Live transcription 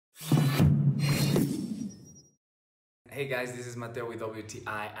Hey guys, this is Mateo with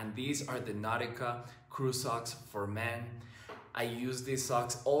WTI, and these are the Nautica crew socks for men. I use these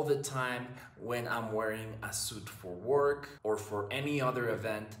socks all the time when I'm wearing a suit for work or for any other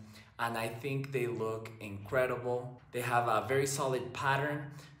event, and I think they look incredible. They have a very solid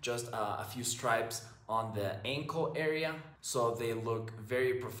pattern, just a few stripes on the ankle area, so they look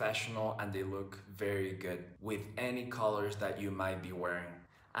very professional and they look very good with any colors that you might be wearing.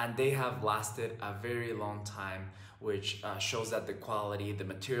 And they have lasted a very long time, which shows that the quality, the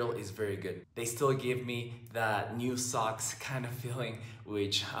material is very good. They still give me that new socks kind of feeling,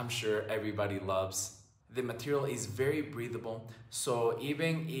 which I'm sure everybody loves. The material is very breathable, so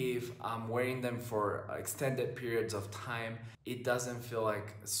even if I'm wearing them for extended periods of time, it doesn't feel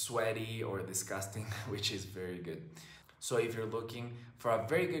like sweaty or disgusting, which is very good. So if you're looking for a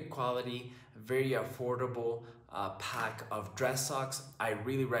very good quality, very affordable pack of dress socks, I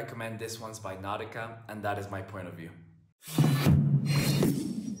really recommend this one's by Nautica, and that is my point of view.